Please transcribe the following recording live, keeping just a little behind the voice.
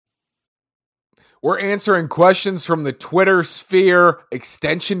We're answering questions from the Twitter sphere,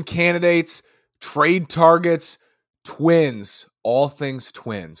 extension candidates, trade targets, Twins, all things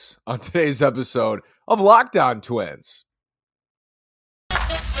Twins, on today's episode of Locked On Twins.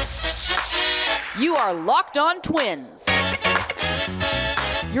 You are Locked On Twins,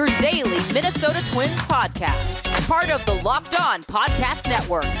 your daily Minnesota Twins podcast, part of the Locked On Podcast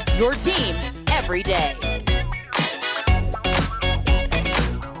Network, your team every day.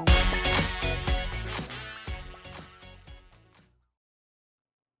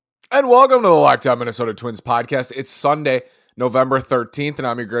 And welcome to the Locked On Minnesota Twins podcast. It's Sunday, November 13th, and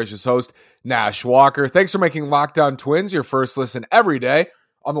I'm your gracious host, Nash Walker. Thanks for making Locked On Twins your first listen every day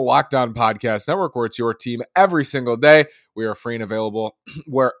on the Locked On Podcast Network, where it's your team every single day. We are free and available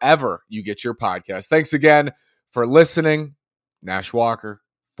wherever you get your podcast. Thanks again for listening. Nash Walker,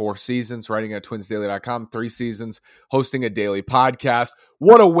 4 seasons, writing at twinsdaily.com, 3 seasons, hosting a daily podcast.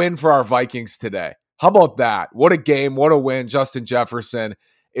 What a win for our Vikings today. How about that? What a game, what a win. Justin Jefferson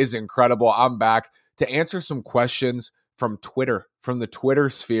is incredible. I'm back to answer some questions from Twitter, from the Twitter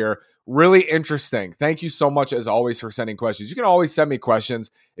sphere. Really interesting. Thank you so much, as always, for sending questions. You can always send me questions.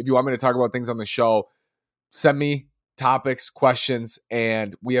 If you want me to talk about things on the show, send me topics, questions,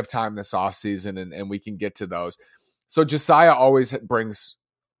 and we have time this offseason, and we can get to those. So Josiah always brings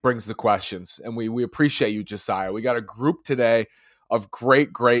the questions, and we appreciate you, Josiah. We got a group today of great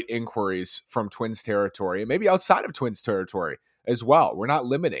inquiries from Twins territory, and maybe outside of Twins territory as well. We're not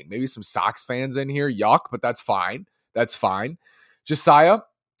limiting. Maybe some Sox fans in here. Yuck, but that's fine. That's fine. Josiah,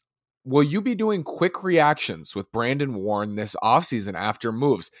 will you be doing quick reactions with Brandon Warne this offseason after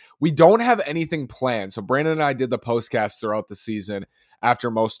moves? We don't have anything planned. So Brandon and I did the postcast throughout the season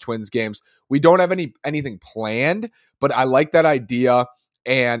after most Twins games. We don't have anything planned, but I like that idea.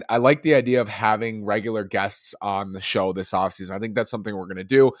 And I like the idea of having regular guests on the show this offseason. I think that's something we're going to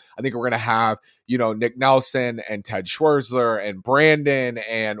do. I think we're going to have, Nick Nelson and Ted Schwerzler and Brandon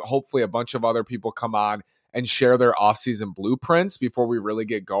and hopefully a bunch of other people come on and share their offseason blueprints before we really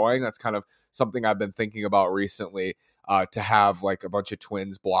get going. That's kind of something I've been thinking about recently, to have like a bunch of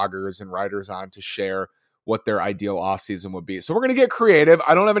Twins bloggers and writers on to share what their ideal offseason would be. So we're going to get creative.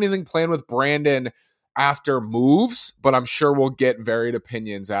 I don't have anything planned with Brandon after moves, but I'm sure we'll get varied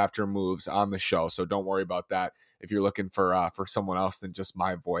opinions after moves on the show. So don't worry about that if you're looking for someone else than just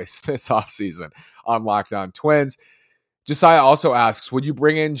my voice this offseason on Locked On Twins. Josiah also asks, would you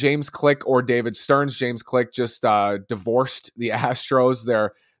bring in James Click or David Stearns? James Click just divorced the Astros,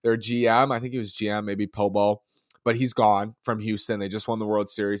 their GM. I think he was GM, maybe Pobo, but he's gone from Houston. They just won the World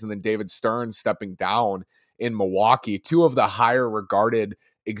Series. And then David Stearns stepping down in Milwaukee, 2 of the higher regarded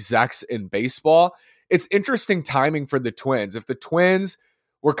execs in baseball. It's interesting timing for the Twins. If the Twins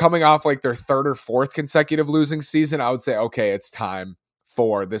were coming off like their 3rd or 4th consecutive losing season, I would say, okay, it's time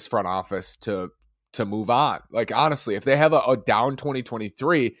for this front office to move on. Like, honestly, if they have a down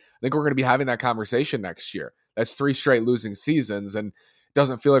 2023, I think we're going to be having that conversation next year. That's 3 straight losing seasons, and it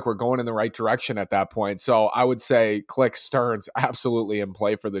doesn't feel like we're going in the right direction at that point. So I would say Click, Stearns absolutely in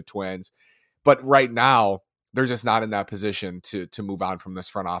play for the Twins. But right now, they're just not in that position to move on from this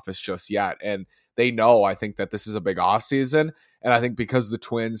front office just yet. And they know, I think, that this is a big offseason. And I think because the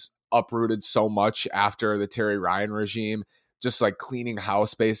Twins uprooted so much after the Terry Ryan regime, just like cleaning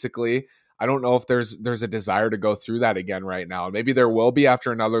house, basically, I don't know if there's a desire to go through that again right now. Maybe there will be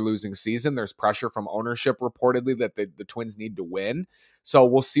after another losing season. There's pressure from ownership reportedly that the Twins need to win. So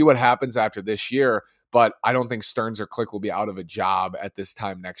we'll see what happens after this year. But I don't think Stearns or Click will be out of a job at this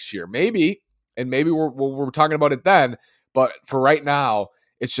time next year. Maybe, and maybe we're talking about it then. But for right now,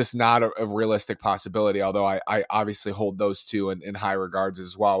 it's just not a realistic possibility, although I obviously hold those two in high regards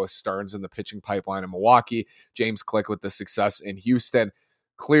as well, with Stearns in the pitching pipeline in Milwaukee, James Click with the success in Houston.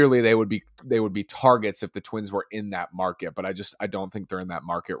 Clearly, they would be targets if the Twins were in that market, but I don't think they're in that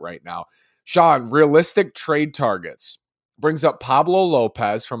market right now. Sean, realistic trade targets brings up Pablo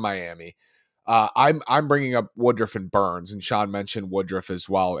Lopez from Miami. I'm bringing up Woodruff and Burns, and Sean mentioned Woodruff as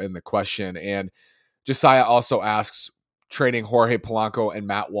well in the question. And Josiah also asks, trading Jorge Polanco and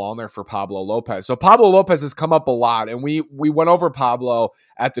Matt Wallner for Pablo Lopez. So Pablo Lopez has come up a lot, and we went over Pablo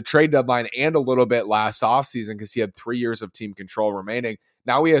at the trade deadline and a little bit last offseason because he had 3 years of team control remaining.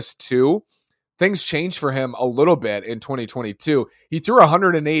 Now he has 2. Things changed for him a little bit in 2022. He threw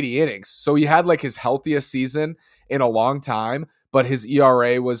 180 innings, so he had like his healthiest season in a long time, but his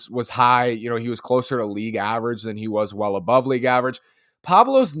ERA was high. He was closer to league average than he was well above league average.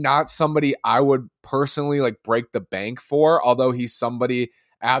 Pablo's not somebody I would personally like break the bank for, although he's somebody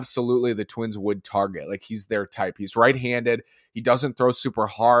absolutely the Twins would target. Like, he's their type. He's right-handed. He doesn't throw super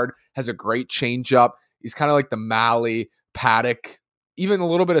hard, has a great changeup. He's kind of like the Malley, Paddock even a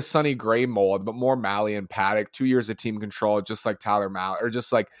little bit of Sonny Gray mold, but more Mahle and Paddock, 2 years of team control, just like Tyler Mahle, or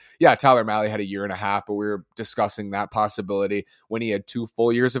just like, Tyler Mahle had a year and a half, but we were discussing that possibility when he had 2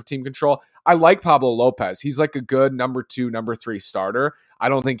 full years of team control. I like Pablo Lopez. He's like a good number 2, number 3 starter. I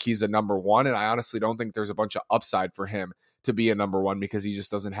don't think he's a number 1, and I honestly don't think there's a bunch of upside for him to be a number 1 because he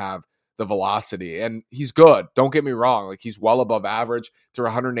just doesn't have the velocity. And he's good. Don't get me wrong. Like, he's well above average through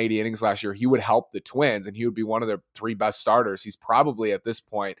 180 innings last year. He would help the Twins, and he would be one of their 3 best starters. He's probably at this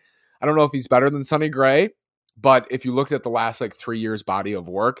point, I don't know if he's better than Sonny Gray, but if you looked at the last 3 years body of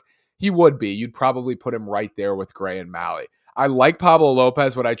work, he would be. You'd probably put him right there with Gray and Mahle. I like Pablo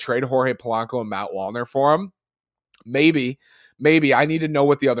Lopez. Would I trade Jorge Polanco and Matt Wallner for him? Maybe. I need to know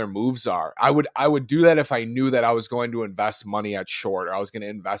what the other moves are. I would do that if I knew that I was going to invest money at short, or I was going to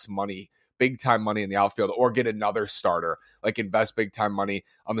invest big time money in the outfield, or get another starter, like invest big time money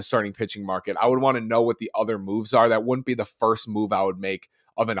on the starting pitching market. I would want to know what the other moves are. That wouldn't be the first move I would make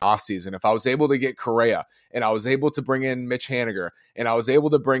of an offseason. If I was able to get Correa, and I was able to bring in Mitch Haniger, and I was able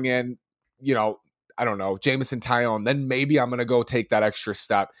to bring in, I don't know, Jameson Taillon, then maybe I'm going to go take that extra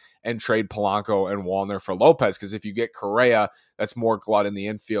step and trade Polanco and Wallner for Lopez. Because if you get Correa, that's more glut in the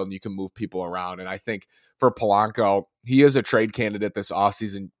infield and you can move people around. And I think for Polanco, he is a trade candidate this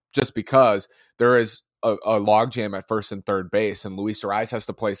offseason just because there is a logjam at first and third base, and Luis Ariz has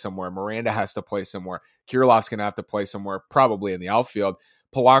to play somewhere. Miranda has to play somewhere. Kirilloff's going to have to play somewhere, probably in the outfield.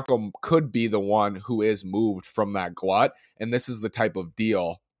 Polanco could be the one who is moved from that glut. And this is the type of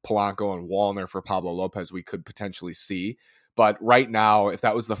deal, Polanco and Wallner for Pablo Lopez, we could potentially see. But right now, if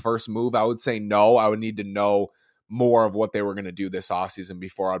that was the first move, I would say no. I would need to know more of what they were going to do this offseason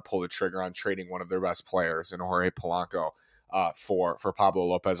before I'd pull the trigger on trading one of their best players in Jorge Polanco for Pablo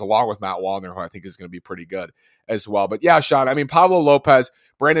Lopez, along with Matt Wallner, who I think is going to be pretty good as well. But yeah, Sean, I mean, Pablo Lopez,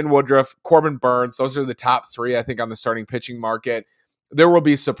 Brandon Woodruff, Corbin Burns, those are the top 3, I think, on the starting pitching market. There will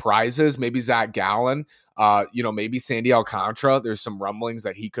be surprises, maybe Zach Gallen, maybe Sandy Alcantara. There's some rumblings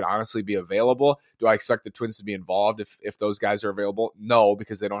that he could honestly be available. Do I expect the Twins to be involved if those guys are available? No,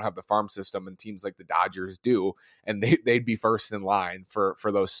 because they don't have the farm system, and teams like the Dodgers do, and they'd be first in line for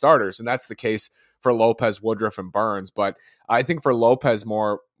those starters. And that's the case for Lopez, Woodruff, and Burns. But I think for Lopez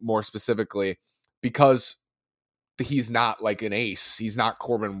more specifically, because he's not like an ace. He's not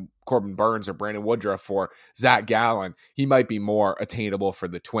Corbin Burns or Brandon Woodruff or Zach Gallen. He might be more attainable for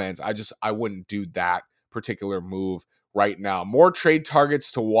the Twins. I wouldn't do that particular move right now. More trade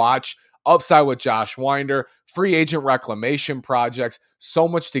targets to watch. Upside with Josh Winder. Free agent reclamation projects. So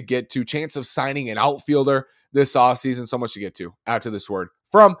much to get to. Chance of signing an outfielder this offseason. So much to get to after this word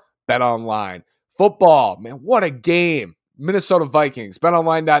from BetOnline. Football. Man, what a game. Minnesota Vikings.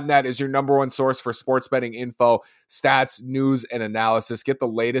 BetOnline.net is your number 1 source for sports betting info, stats, news, and analysis. Get the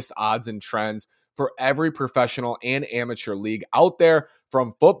latest odds and trends for every professional and amateur league out there,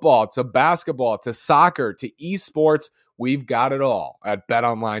 from football to basketball to soccer to esports. We've got it all at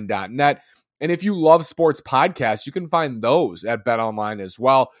BetOnline.net. And if you love sports podcasts, you can find those at BetOnline as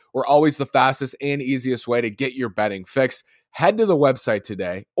well. We're always the fastest and easiest way to get your betting fix. Head to the website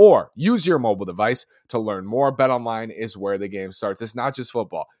today or use your mobile device to learn more. BetOnline is where the game starts. It's not just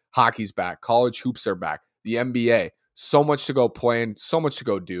football. Hockey's back. College hoops are back. The NBA. So much to go play and so much to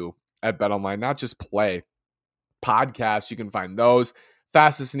go do at BetOnline. Not just play. Podcasts, you can find those.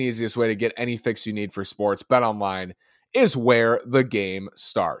 Fastest and easiest way to get any fix you need for sports. BetOnline is where the game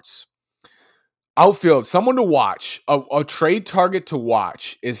starts. Outfield, someone to watch, a trade target to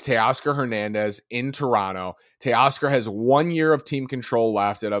watch is Teoscar Hernandez in Toronto. Teoscar has 1 year of team control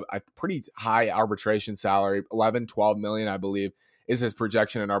left at a pretty high arbitration salary, 11, 12 million, I believe, is his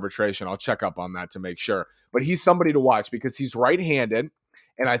projection in arbitration. I'll check up on that to make sure. But he's somebody to watch because he's right-handed,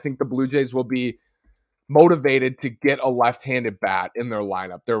 and I think the Blue Jays will be motivated to get a left-handed bat in their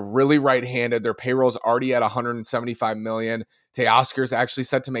lineup. They're really right-handed. Their payroll's already at $175 million. Teoscar's actually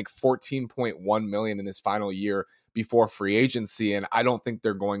set to make $14.1 million in his final year before free agency, and I don't think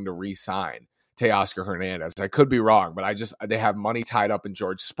they're going to re-sign Teoscar Hernandez. I could be wrong, but they have money tied up in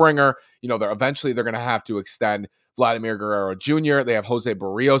George Springer. They're going to have to extend Vladimir Guerrero Jr. They have Jose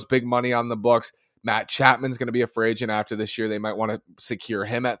Barrios, big money on the books. Matt Chapman's going to be a free agent after this year. They might want to secure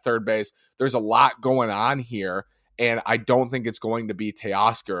him at third base. There's a lot going on here, and I don't think it's going to be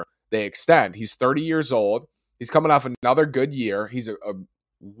Teoscar they extend. He's 30 years old. He's coming off another good year. He's a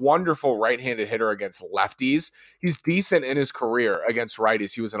wonderful right-handed hitter against lefties. He's decent in his career against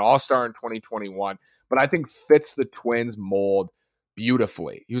righties. He was an all-star in 2021, but I think fits the Twins mold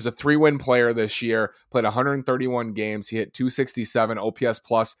beautifully. He was a 3-win player this year, played 131 games. He hit 267 OPS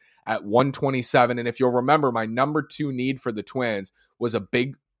plus at 127. And if you'll remember, my number 2 need for the Twins was a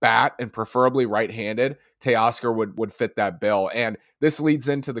big bat and preferably right-handed, Teoscar would fit that bill. And this leads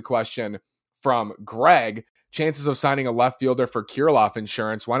into the question from Greg, chances of signing a left fielder for Kirilloff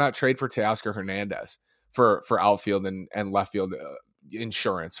insurance. Why not trade for Teoscar Hernandez for outfield and left field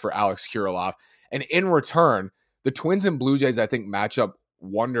insurance for Alex Kirilloff? And in return, the Twins and Blue Jays, I think, match up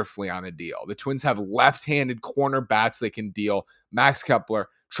wonderfully on a deal. The Twins have left-handed corner bats they can deal. Max Kepler,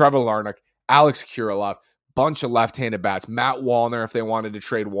 Trevor Larnach, Alex Kirilloff, bunch of left-handed bats. Matt Wallner, if they wanted to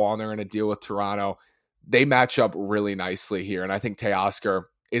trade Wallner in a deal with Toronto, they match up really nicely here. And I think Teoscar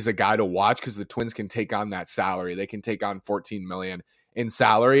is a guy to watch because the Twins can take on that salary. They can take on $14 million in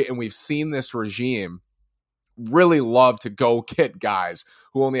salary. And we've seen this regime really love to go get guys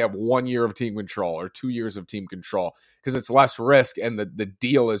who only have 1 year of team control or 2 years of team control because it's less risk and the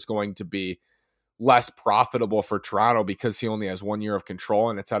deal is going to be less profitable for Toronto because he only has 1 year of control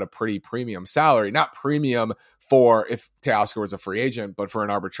and it's at a pretty premium salary. Not premium for if Teoscar was a free agent, but for an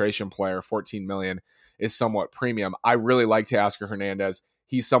arbitration player, $14 million is somewhat premium. I really like Teoscar Hernandez.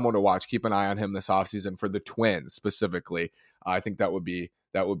 He's someone to watch. Keep an eye on him this offseason for the Twins specifically. I think that would be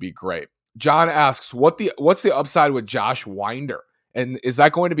great. John asks, what's the upside with Josh Winder? And is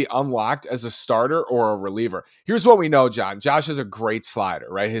that going to be unlocked as a starter or a reliever? Here's what we know, John. Josh is a great slider,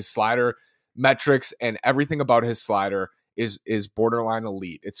 right? His slider metrics and everything about his slider is borderline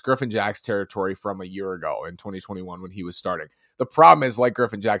elite. It's Griffin Jax territory from a year ago in 2021 when he was starting. The problem is, like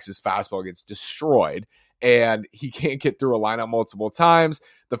Griffin Jax, his fastball gets destroyed and he can't get through a lineup multiple times.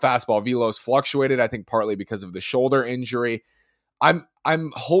 The fastball velo's fluctuated, I think partly because of the shoulder injury.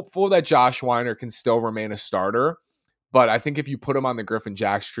 I'm hopeful that Josh Winder can still remain a starter, but I think if you put him on the Griffin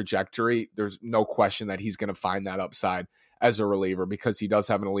Jax trajectory, there's no question that he's going to find that upside as a reliever because he does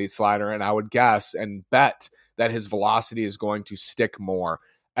have an elite slider, and I would guess and bet that his velocity is going to stick more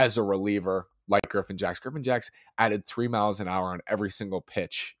as a reliever like Griffin Jax. Griffin Jax added 3 miles an hour on every single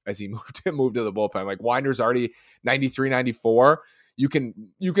pitch as he moved to the bullpen. Like Winder's already 93, 94. You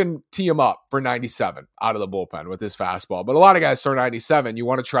can tee him up for 97 out of the bullpen with his fastball. But a lot of guys start 97. You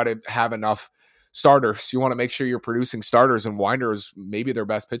want to try to have enough starters. You want to make sure you're producing starters, and Winder is maybe their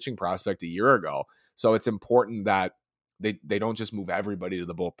best pitching prospect a year ago. So it's important that they don't just move everybody to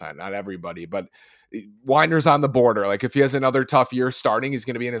the bullpen. Not everybody, but Winder's on the border. Like if he has another tough year starting, he's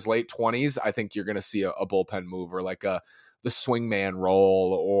going to be in his late 20s. I think you're going to see a bullpen mover like the swingman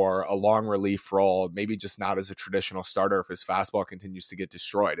role or a long relief role, maybe just not as a traditional starter if his fastball continues to get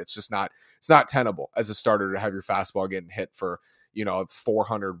destroyed. It's not tenable as a starter to have your fastball getting hit for,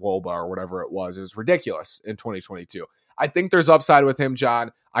 400 WOBA or whatever it was. It was ridiculous in 2022. I think there's upside with him,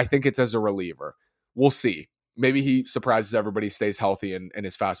 John. I think it's as a reliever. We'll see. Maybe he surprises everybody, stays healthy, and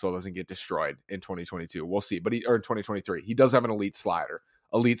his fastball doesn't get destroyed in 2022. We'll see. Or in 2023. He does have an elite slider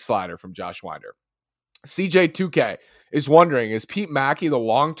from Josh Winder. CJ2K is wondering, is Pete Mackey the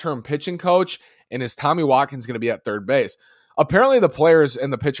long-term pitching coach, and is Tommy Watkins going to be at third base? Apparently the players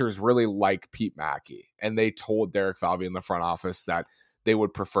and the pitchers really like Pete Mackey, and they told Derek Falvey in the front office that they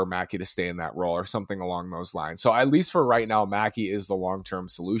would prefer Mackey to stay in that role or something along those lines. So at least for right now, Mackey is the long-term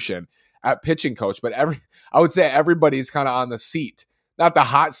solution at pitching coach. But I would say everybody's kind of on the seat, not the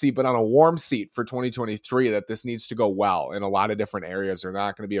hot seat, but on a warm seat for 2023, that this needs to go well in a lot of different areas. They're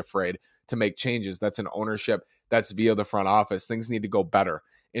not going to be afraid to make changes. That's an ownership. That's via the front office. Things need to go better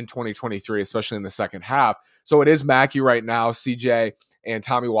in 2023, especially in the second half. So it is Mackey right now. CJ and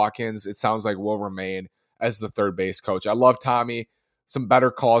Tommy Watkins, it sounds like, will remain as the third base coach. I love Tommy. Some better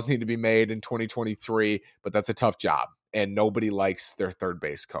calls need to be made in 2023, but that's a tough job. And nobody likes their third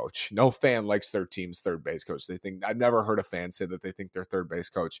base coach. No fan likes their team's third base coach. I've never heard a fan say that they think their third base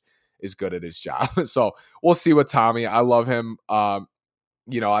coach is good at his job. So we'll see with Tommy. I love him. I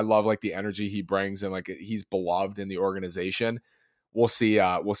love like the energy he brings and like he's beloved in the organization. We'll see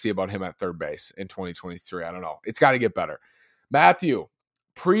about him at third base in 2023. I don't know. It's got to get better. Matthew,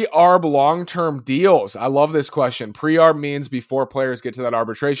 pre-arb long-term deals. I love this question. Pre-arb means before players get to that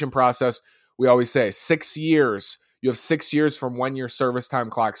arbitration process. We always say 6 years. You have 6 years from when your service time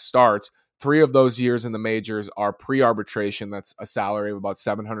clock starts. 3 of those years in the majors are pre-arbitration. That's a salary of about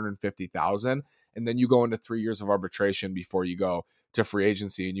 $750,000. And then you go into 3 years of arbitration before you go to free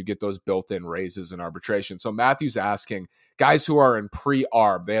agency, and you get those built-in raises in arbitration. So Matthew's asking, guys who are in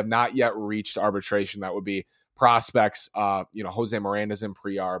pre-arb, they have not yet reached arbitration. That would be prospects. Jose Miranda's in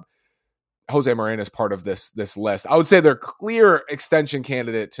pre-arb. Jose Miranda is part of this list. I would say their clear extension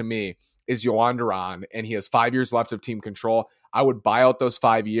candidate to me is Yohan Duran, and he has 5 years left of team control. I would buy out those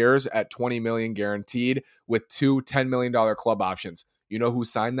 5 years at $20 million guaranteed with 2 $10 million club options. You know who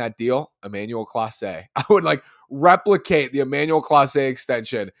signed that deal? Emmanuel Clase. I would replicate the Emmanuel Clase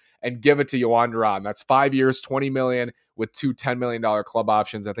extension and give it to Yohan Duran. That's 5 years, $20 million with two $10 million club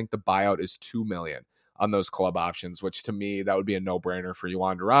options. I think the buyout is $2 million on those club options, which to me, that would be a no-brainer for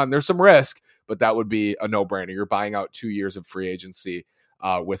Jhoan Duran. There's some risk, but that would be a no-brainer. You're buying out 2 years of free agency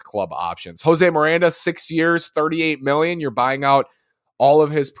with club options. Jose Miranda, 6 years, $38 million. You're buying out all of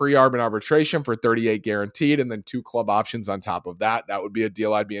his pre-arb and arbitration for $38 guaranteed, and then 2 club options on top of that. That would be a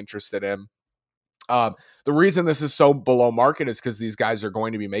deal I'd be interested in. The reason this is so below market is because these guys are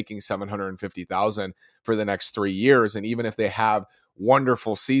going to be making $750,000 for the next 3 years. And even if they have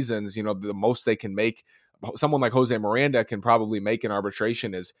wonderful seasons, the most they can make, someone like Jose Miranda can probably make in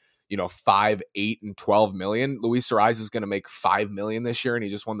arbitration is, 5, 8, and 12 million. Luis Arraez is going to make 5 million this year, and he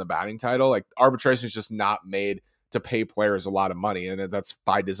just won the batting title. Like, arbitration is just not made to pay players a lot of money. And that's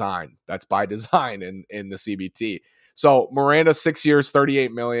by design. That's by design in the CBT. So Miranda, 6 years,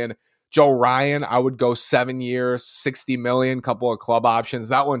 38 million. Joe Ryan, I would go 7 years, 60 million, couple of club options.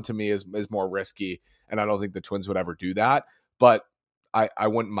 That one to me is more risky, and I don't think the Twins would ever do that. But I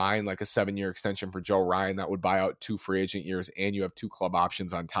wouldn't mind like a 7-year extension for Joe Ryan that would buy out 2 free agent years, and you have 2 club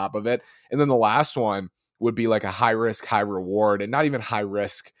options on top of it. And then the last one would be like a high risk, high reward, and not even high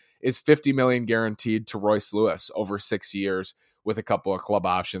risk, is 50 million guaranteed to Royce Lewis over 6 years with a couple of club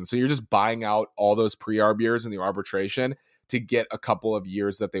options. So you're just buying out all those pre-arb years in the arbitration to get a couple of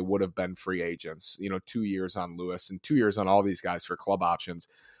years that they would have been free agents, 2 years on Lewis and 2 years on all these guys for club options.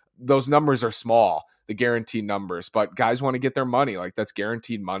 Those numbers are small, the guaranteed numbers, but guys want to get their money. Like, that's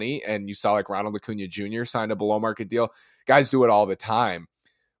guaranteed money. And you saw like Ronald Acuna Jr. signed a below market deal. Guys do it all the time.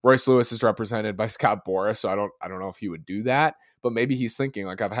 Royce Lewis is represented by Scott Boras, so I don't know if he would do that, but maybe he's thinking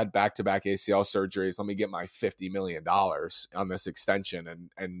like, I've had back-to-back ACL surgeries. Let me get my $50 million on this extension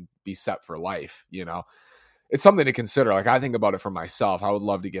and be set for life. It's something to consider. Like, I think about it for myself. I would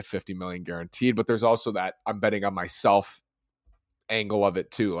love to get 50 million guaranteed, but there's also that I'm betting on myself angle of it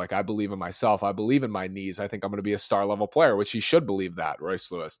too. Like, I believe in myself. I believe in my knees. I think I'm going to be a star level player, which he should believe that,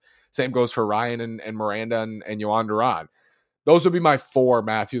 Royce Lewis. Same goes for Ryan and Miranda and Jhoan Duran. Those would be my 4,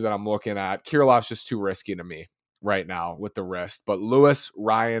 Matthew, that I'm looking at. Kirillov's just too risky to me right now with the wrist, but Lewis,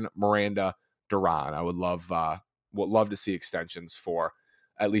 Ryan, Miranda, Duran, I would love to see extensions for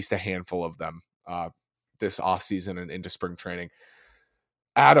at least a handful of them this offseason and into spring training.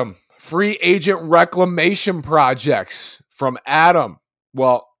 Adam, free agent reclamation projects from Adam.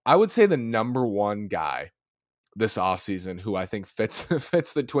 Well, I would say the number one guy this offseason who I think fits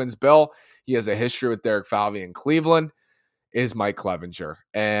the Twins bill, he has a history with Derek Falvey in Cleveland, is Mike Clevinger.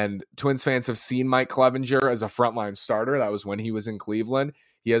 And Twins fans have seen Mike Clevinger as a frontline starter. That was when he was in Cleveland.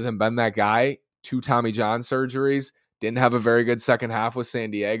 He hasn't been that guy. 2 Tommy John surgeries. Didn't have a very good second half with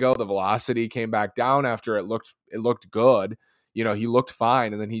San Diego. The velocity came back down after it looked good. He looked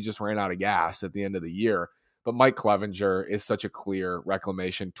fine, and then he just ran out of gas at the end of the year. But Mike Clevinger is such a clear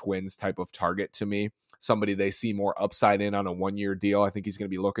reclamation Twins type of target to me. Somebody they see more upside in on a 1-year deal. I think he's going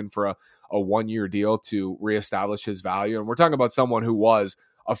to be looking for a 1-year deal to reestablish his value. And we're talking about someone who was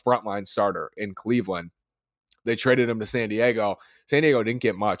a frontline starter in Cleveland. They traded him to San Diego. San Diego didn't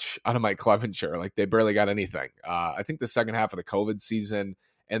get much out of Mike Clevinger. Like, they barely got anything. I think the second half of the COVID season,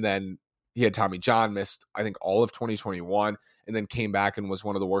 and then he had Tommy John, missed, I think, all of 2021, and then came back and was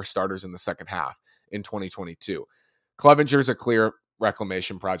one of the worst starters in the second half in 2022. Clevinger's a clear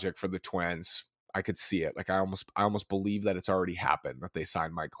reclamation project for the Twins. I could see it. Like, I almost believe that it's already happened, that they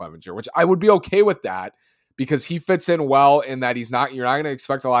signed Mike Clevinger, which I would be okay with that, because he fits in well in that you're not going to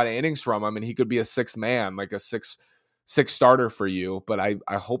expect a lot of innings from him, and he could be a 6th man, like a six starter for you. But I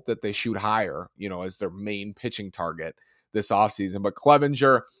hope that they shoot higher, as their main pitching target this offseason. But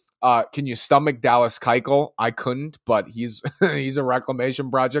Clevinger, can you stomach Dallas Keuchel? I couldn't, but he's a reclamation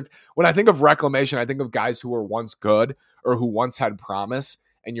project. When I think of reclamation, I think of guys who were once good or who once had promise,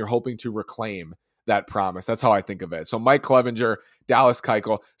 and you're hoping to reclaim that promise. That's how I think of it. So Mike Clevinger, Dallas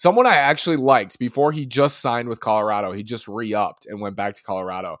Keuchel, someone I actually liked before he just signed with Colorado, he just re-upped and went back to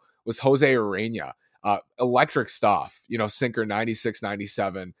Colorado, was Jose Urena. Electric stuff, sinker 96,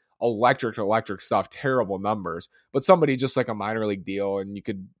 97, electric stuff, terrible numbers, but somebody just like a minor league deal, and you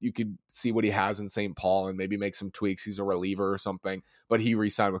could see what he has in St. Paul and maybe make some tweaks. He's a reliever or something, but he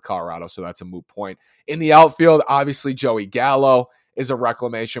re-signed with Colorado, so that's a moot point. In the outfield, obviously Joey Gallo is a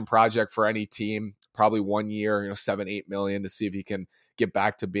reclamation project for any team, probably 1 year, $7-8 million to see if he can get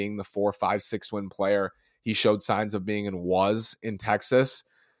back to being the 4, 5, 6 win player he showed signs of being and was in Texas.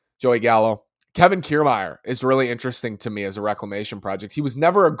 Joey Gallo. Kevin Kiermaier is really interesting to me as a reclamation project. He was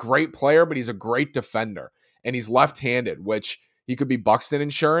never a great player, but he's a great defender, and he's left-handed, which he could be Buxton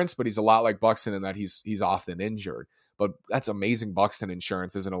insurance, but he's a lot like Buxton in that he's often injured. But that's amazing Buxton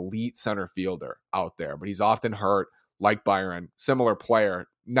insurance as an elite center fielder out there, but he's often hurt, like Byron, similar player,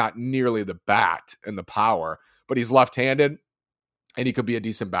 not nearly the bat and the power, but he's left-handed, and he could be a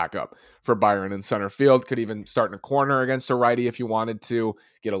decent backup for Byron in center field. Could even start in a corner against a righty if you wanted to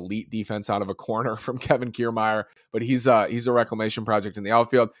get elite defense out of a corner from Kevin Kiermaier. But he's a reclamation project in the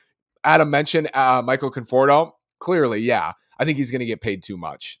outfield. Adam mentioned Michael Conforto. Clearly, yeah. I think he's going to get paid too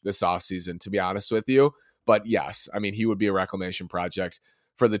much this offseason, to be honest with you. But yes, I mean, he would be a reclamation project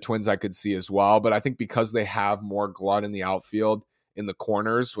for the Twins I could see as well. But I think because they have more glut in the outfield, in the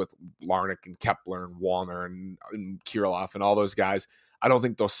corners with Larnach and Kepler and Wallner and Kirilloff and all those guys, I don't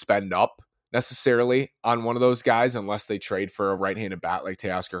think they'll spend up necessarily on one of those guys unless they trade for a right-handed bat like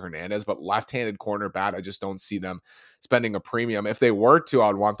Teoscar Hernandez. But left-handed corner bat, I just don't see them spending a premium. If they were to,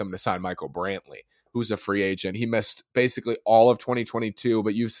 I'd want them to sign Michael Brantley, who's a free agent. He missed basically all of 2022,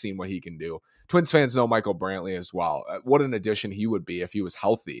 but you've seen what he can do. Twins fans know Michael Brantley as well. What an addition he would be if he was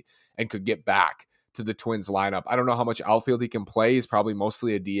healthy and could get back to the Twins lineup. I don't know how much outfield he can play. He's probably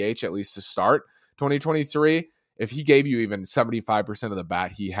mostly a DH, at least to start 2023. If he gave you even 75% of the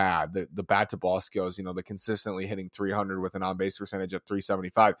bat he had, the bat to ball skills, the consistently hitting 300 with an on-base percentage of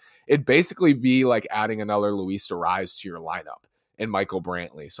 375, it'd basically be like adding another Luis Arraez to your lineup and Michael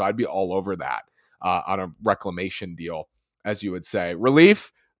Brantley. So I'd be all over that on a reclamation deal, as you would say.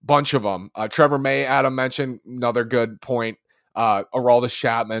 Relief, bunch of them. Trevor May, Adam mentioned, another good point. Aroldis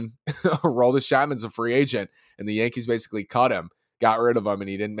Chapman. Aroldis Chapman's a free agent, and the Yankees basically cut him, got rid of him, and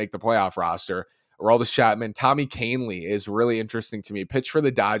he didn't make the playoff roster. Aroldis Chapman. Tommy Kahnle is really interesting to me. Pitched for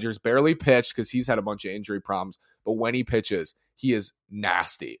the Dodgers, barely pitched because he's had a bunch of injury problems, but when he pitches, he is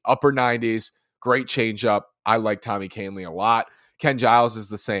nasty. Upper 90s, great changeup. I like Tommy Kahnle a lot. Ken Giles is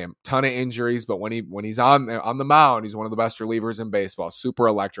the same. Ton of injuries, but when he's on the mound, he's one of the best relievers in baseball. Super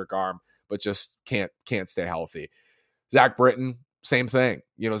electric arm, but just can't stay healthy. Zach Britton, same thing.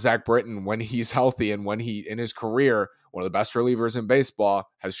 Zach Britton, when he's healthy and when he, in his career, one of the best relievers in baseball,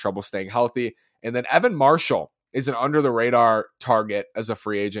 has trouble staying healthy. And then Evan Marshall is an under-the-radar target as a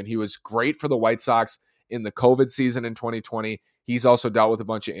free agent. He was great for the White Sox in the COVID season in 2020. He's also dealt with a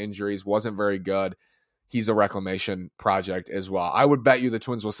bunch of injuries, wasn't very good. He's a reclamation project as well. I would bet you the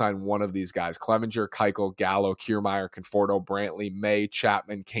Twins will sign one of these guys: Clevenger, Keuchel, Gallo, Kiermaier, Conforto, Brantley, May,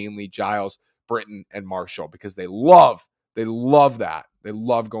 Chapman, Kahnle, Giles, Britton, and Marshall, because they love that. They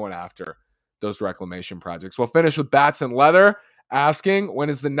love going after those reclamation projects. We'll finish with Bats and Leather asking, when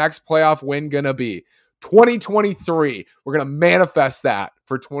is the next playoff win going to be? 2023. We're going to manifest that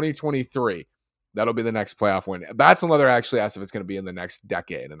for 2023. That'll be the next playoff win. Bats and Leather actually asked if it's going to be in the next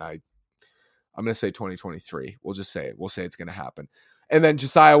decade, and I'm going to say 2023. We'll just say it. We'll say it's going to happen. And then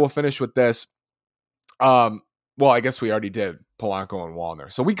Josiah will finish with this. Well, I guess we already did Polanco and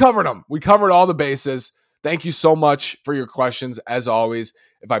Wallner. So we covered them. We covered all the bases. Thank you so much for your questions, as always.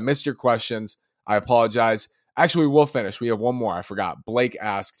 If I missed your questions, I apologize. Actually, we will finish. We have one more. I forgot. Blake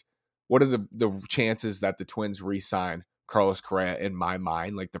asked, what are the chances that the Twins re-sign Carlos Correa in my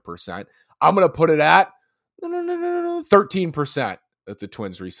mind, like the percent? I'm going to put it at 13% that the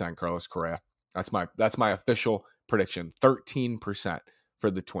Twins re-sign Carlos Correa. That's my official prediction. 13% for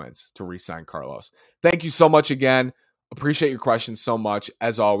the Twins to re-sign Carlos. Thank you so much again. Appreciate your questions so much.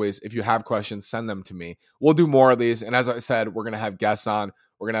 As always, if you have questions, send them to me. We'll do more of these. And as I said, we're going to have guests on.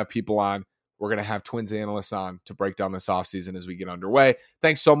 We're going to have people on. We're going to have Twins analysts on to break down this offseason as we get underway.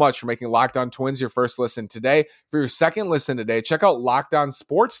 Thanks so much for making Locked On Twins your first listen today. For your second listen today, check out Locked On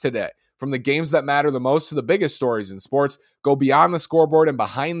Sports today. From the games that matter the most to the biggest stories in sports, go beyond the scoreboard and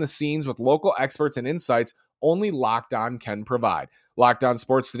behind the scenes with local experts and insights only Locked On can provide. Locked On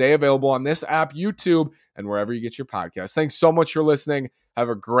Sports today, available on this app, YouTube, and wherever you get your podcasts. Thanks so much for listening. Have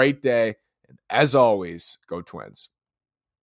a great day. And as always, go Twins.